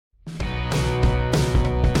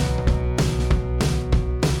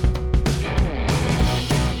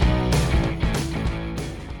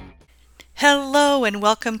Hello and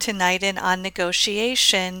welcome to Knighton on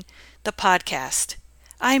Negotiation, the podcast.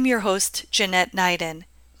 I'm your host, Jeanette Knighton.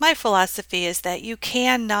 My philosophy is that you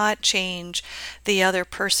cannot change the other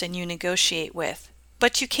person you negotiate with,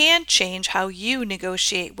 but you can change how you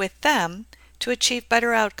negotiate with them to achieve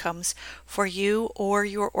better outcomes for you or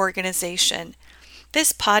your organization.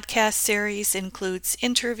 This podcast series includes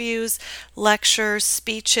interviews, lectures,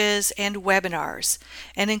 speeches, and webinars,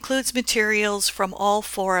 and includes materials from all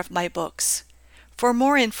 4 of my books. For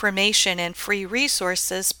more information and free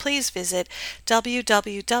resources, please visit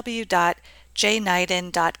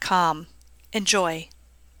www.jknighton.com. Enjoy.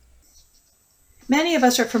 Many of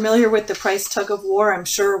us are familiar with the price tug of war. I'm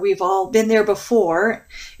sure we've all been there before.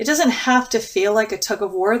 It doesn't have to feel like a tug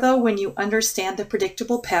of war, though, when you understand the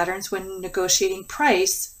predictable patterns when negotiating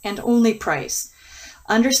price and only price.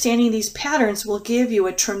 Understanding these patterns will give you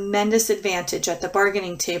a tremendous advantage at the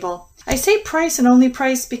bargaining table. I say price and only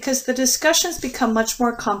price because the discussions become much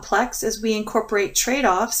more complex as we incorporate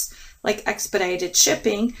trade-offs like expedited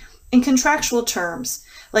shipping and contractual terms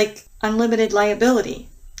like unlimited liability.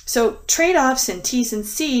 So trade-offs and T's and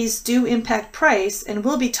C's do impact price, and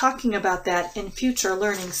we'll be talking about that in future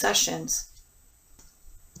learning sessions.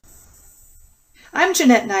 I'm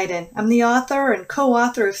Jeanette Knighton. I'm the author and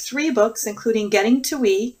co-author of 3 books, including Getting to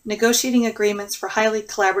We, Negotiating Agreements for Highly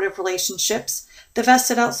Collaborative Relationships, The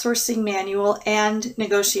Vested Outsourcing Manual, and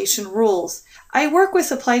Negotiation Rules. I work with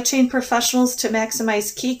supply chain professionals to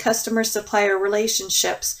maximize key customer-supplier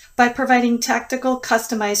relationships by providing tactical,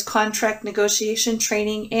 customized contract negotiation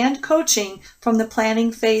training and coaching from the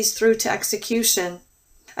planning phase through to execution.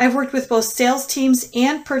 I've worked with both sales teams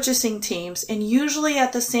and purchasing teams, and usually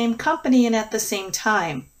at the same company and at the same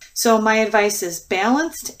time. So my advice is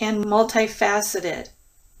balanced and multifaceted.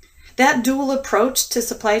 That dual approach to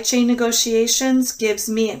supply chain negotiations gives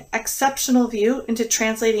me an exceptional view into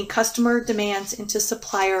translating customer demands into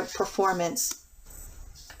supplier performance.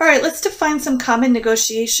 All right, let's define some common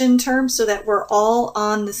negotiation terms so that we're all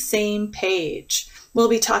on the same page. We'll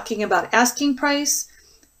be talking about asking price,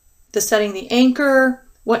 the setting the anchor,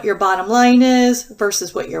 what your bottom line is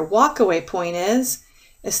versus what your walkaway point is,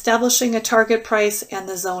 establishing a target price, and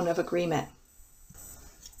the zone of agreement.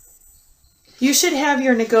 You should have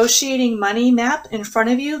your negotiating money map in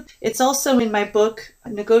front of you. It's also in my book,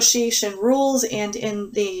 Negotiation Rules, and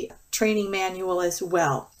in the training manual as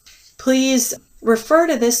well. Please refer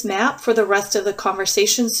to this map for the rest of the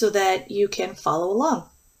conversation so that you can follow along.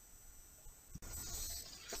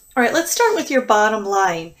 All right, let's start with your bottom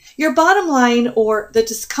line. Your bottom line, or the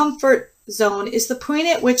discomfort zone, is the point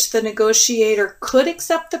at which the negotiator could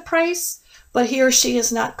accept the price, but he or she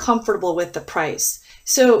is not comfortable with the price.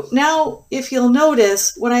 So now, if you'll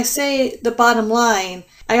notice, when I say the bottom line,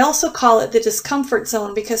 I also call it the discomfort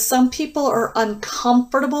zone because some people are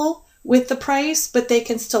uncomfortable with the price, but they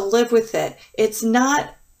can still live with it. It's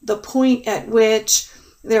not the point at which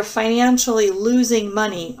they're financially losing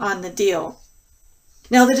money on the deal.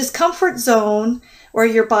 Now, the discomfort zone, or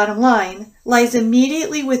your bottom line, lies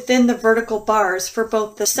immediately within the vertical bars for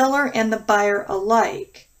both the seller and the buyer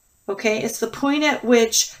alike. Okay, it's the point at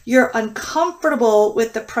which you're uncomfortable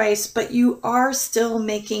with the price, but you are still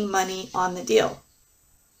making money on the deal.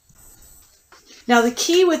 Now, the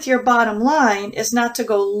key with your bottom line is not to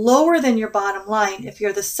go lower than your bottom line if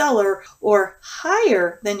you're the seller or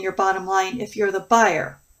higher than your bottom line if you're the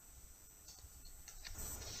buyer.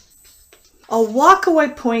 A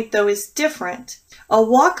walkaway point, though, is different. A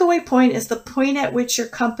walkaway point is the point at which your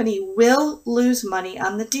company will lose money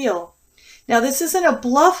on the deal. Now, this isn't a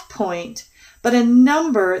bluff point, but a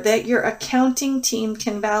number that your accounting team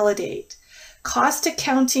can validate. Cost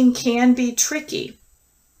accounting can be tricky,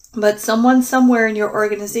 but someone somewhere in your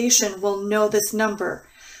organization will know this number.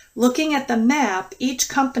 Looking at the map, each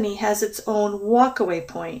company has its own walkaway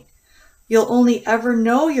point. You'll only ever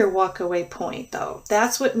know your walkaway point, though.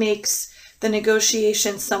 That's what makes the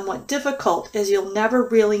negotiation somewhat difficult, is you'll never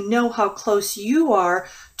really know how close you are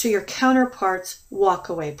to your counterpart's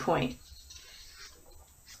walkaway point.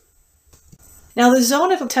 Now, the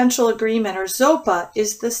zone of potential agreement, or ZOPA,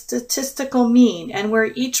 is the statistical mean and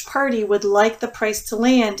where each party would like the price to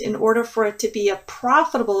land in order for it to be a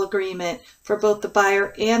profitable agreement for both the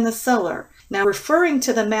buyer and the seller. Now, referring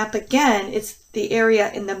to the map again, it's the area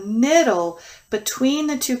in the middle between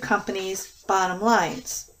the two companies' bottom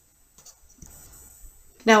lines.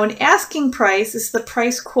 Now, an asking price is the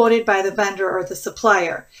price quoted by the vendor or the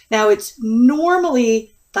supplier. Now, it's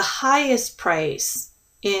normally the highest price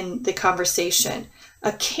in the conversation,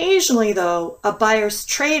 Occasionally, though, a buyer's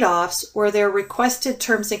trade-offs or their requested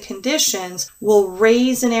terms and conditions will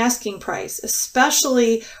raise an asking price,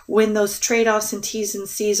 especially when those trade-offs and T's and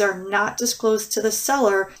C's are not disclosed to the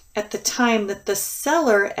seller at the time that the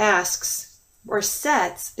seller asks or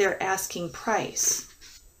sets their asking price.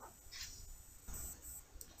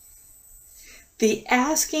 The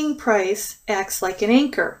asking price acts like an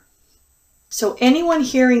anchor. So anyone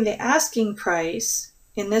hearing the asking price,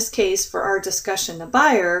 in this case for our discussion, the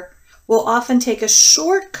buyer, will often take a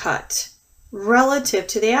shortcut relative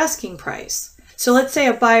to the asking price. So let's say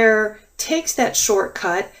a buyer takes that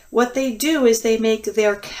shortcut. What they do is they make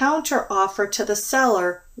their counter offer to the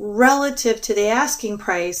seller relative to the asking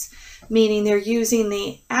price, meaning they're using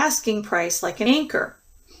the asking price like an anchor.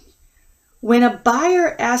 When a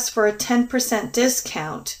buyer asks for a 10%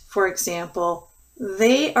 discount, for example,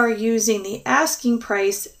 they are using the asking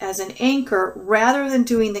price as an anchor rather than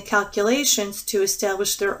doing the calculations to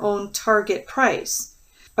establish their own target price.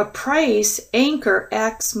 A price anchor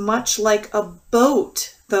acts much like a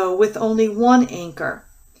boat, though, with only one anchor.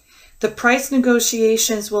 The price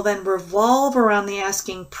negotiations will then revolve around the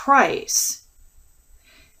asking price.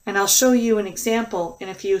 And I'll show you an example in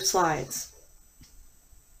a few slides.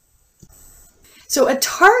 So a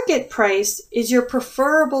target price is your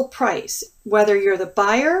preferable price, whether you're the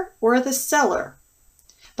buyer or the seller.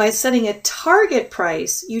 By setting a target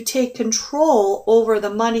price, you take control over the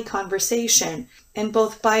money conversation, and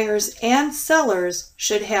both buyers and sellers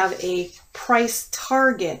should have a price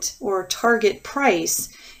target or target price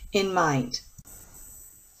in mind.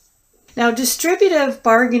 Now, distributive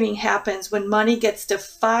bargaining happens when money gets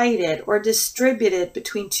divided or distributed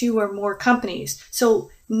between two or more companies. So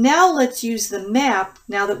now let's use the map,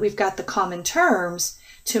 now that we've got the common terms,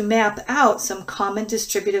 to map out some common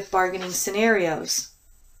distributive bargaining scenarios.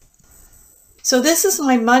 So this is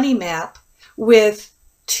my money map with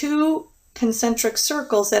two concentric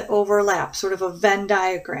circles that overlap, sort of a Venn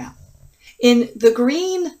diagram. In the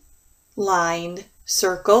green lined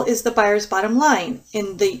circle is the buyer's bottom line.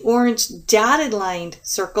 In the orange dotted lined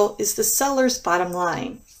circle is the seller's bottom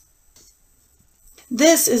line.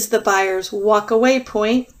 This is the buyer's walkaway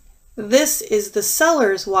point. This is the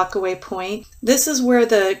seller's walkaway point. This is where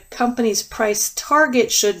the company's price target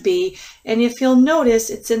should be. And if you'll notice,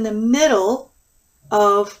 it's in the middle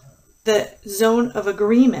of the zone of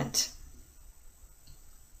agreement.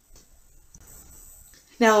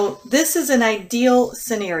 Now, this is an ideal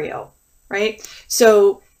scenario, right?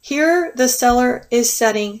 So here the seller is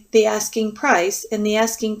setting the asking price, and the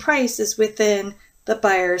asking price is within the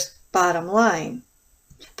buyer's bottom line.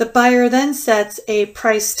 The buyer then sets a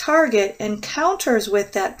price target and counters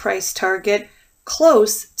with that price target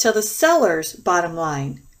close to the seller's bottom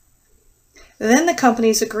line. Then the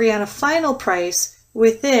companies agree on a final price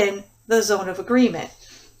within the zone of agreement.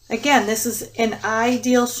 Again, this is an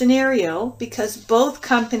ideal scenario because both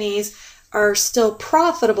companies are still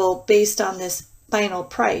profitable based on this final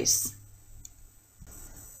price.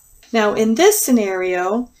 Now, in this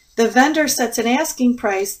scenario, the vendor sets an asking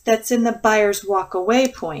price that's in the buyer's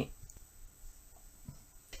walkaway point.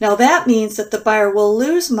 Now, that means that the buyer will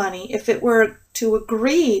lose money if it were to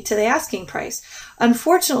agree to the asking price.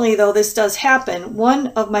 Unfortunately, though, this does happen. One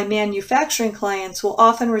of my manufacturing clients will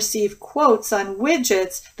often receive quotes on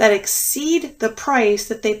widgets that exceed the price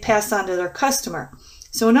that they pass on to their customer.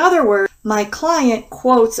 So in other words, my client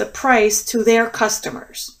quotes a price to their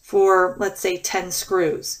customers for, let's say, 10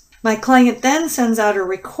 screws. My client then sends out a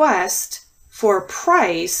request for a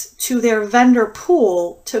price to their vendor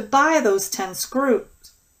pool to buy those 10 screws.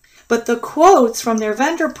 But the quotes from their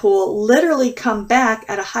vendor pool literally come back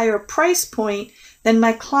at a higher price point than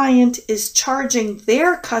my client is charging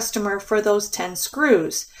their customer for those 10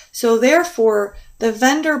 screws. So therefore, the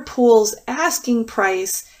vendor pool's asking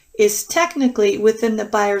price is technically within the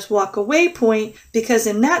buyer's walkaway point, because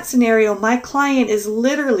in that scenario, my client is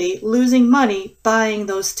literally losing money buying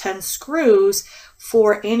those 10 screws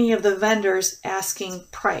for any of the vendor's asking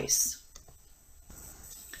price.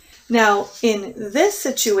 Now, in this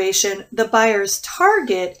situation, the buyer's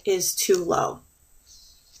target is too low.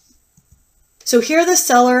 So here the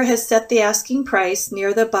seller has set the asking price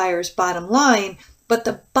near the buyer's bottom line, but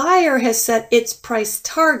the buyer has set its price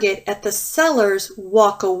target at the seller's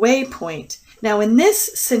walkaway point. Now, in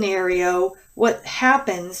this scenario, what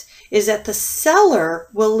happens is that the seller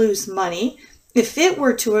will lose money if it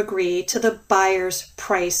were to agree to the buyer's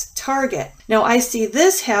price target. Now, I see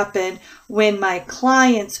this happen when my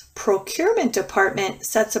client's procurement department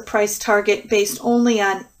sets a price target based only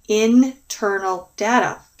on internal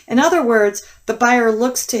data. In other words, the buyer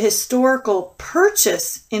looks to historical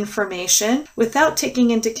purchase information without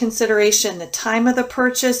taking into consideration the time of the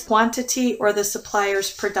purchase, quantity, or the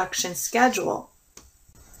supplier's production schedule.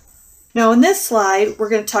 Now in this slide, we're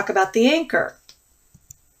going to talk about the anchor.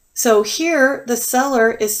 So here the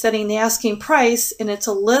seller is setting the asking price and it's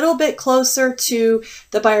a little bit closer to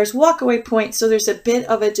the buyer's walkaway point, so there's a bit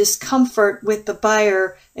of a discomfort with the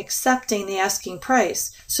buyer accepting the asking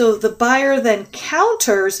price. So the buyer then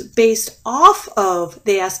counters based off of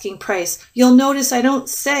the asking price. You'll notice I don't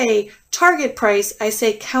say target price, I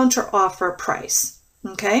say counter offer price.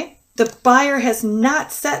 Okay? The buyer has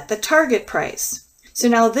not set the target price. So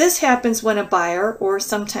now this happens when a buyer, or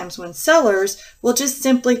sometimes when sellers, will just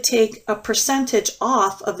simply take a percentage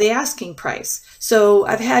off of the asking price. So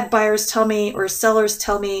I've had buyers tell me, or sellers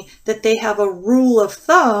tell me, that they have a rule of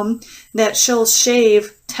thumb that she'll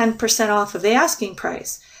shave 10% off of the asking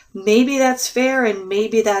price. Maybe that's fair and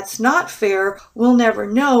maybe that's not fair. We'll never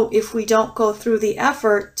know if we don't go through the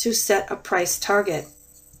effort to set a price target.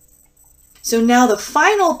 So now the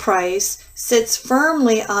final price sits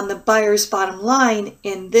firmly on the buyer's bottom line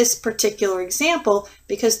in this particular example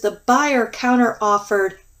because the buyer counter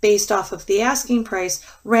offered based off of the asking price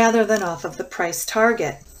rather than off of the price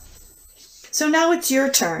target. So now it's your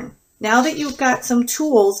turn. Now that you've got some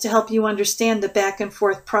tools to help you understand the back and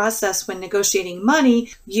forth process when negotiating money,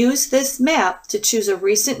 use this map to choose a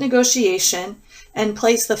recent negotiation and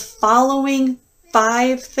place the following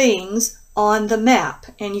 5 things on the map,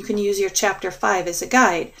 and you can use your chapter 5 as a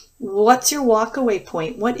guide. What's your walkaway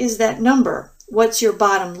point? What is that number? What's your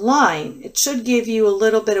bottom line? It should give you a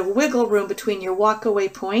little bit of wiggle room between your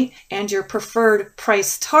walkaway point and your preferred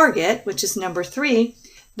price target, which is number 3.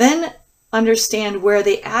 Then understand where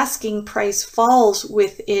the asking price falls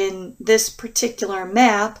within this particular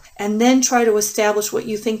map, and then try to establish what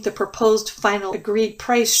you think the proposed final agreed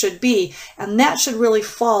price should be, and that should really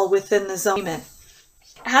fall within the zone.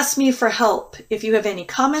 Ask me for help. If you have any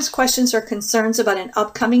comments, questions, or concerns about an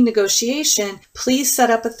upcoming negotiation, please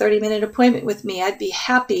set up a 30-minute appointment with me. I'd be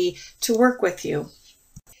happy to work with you.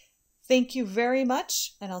 Thank you very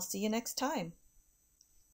much, and I'll see you next time.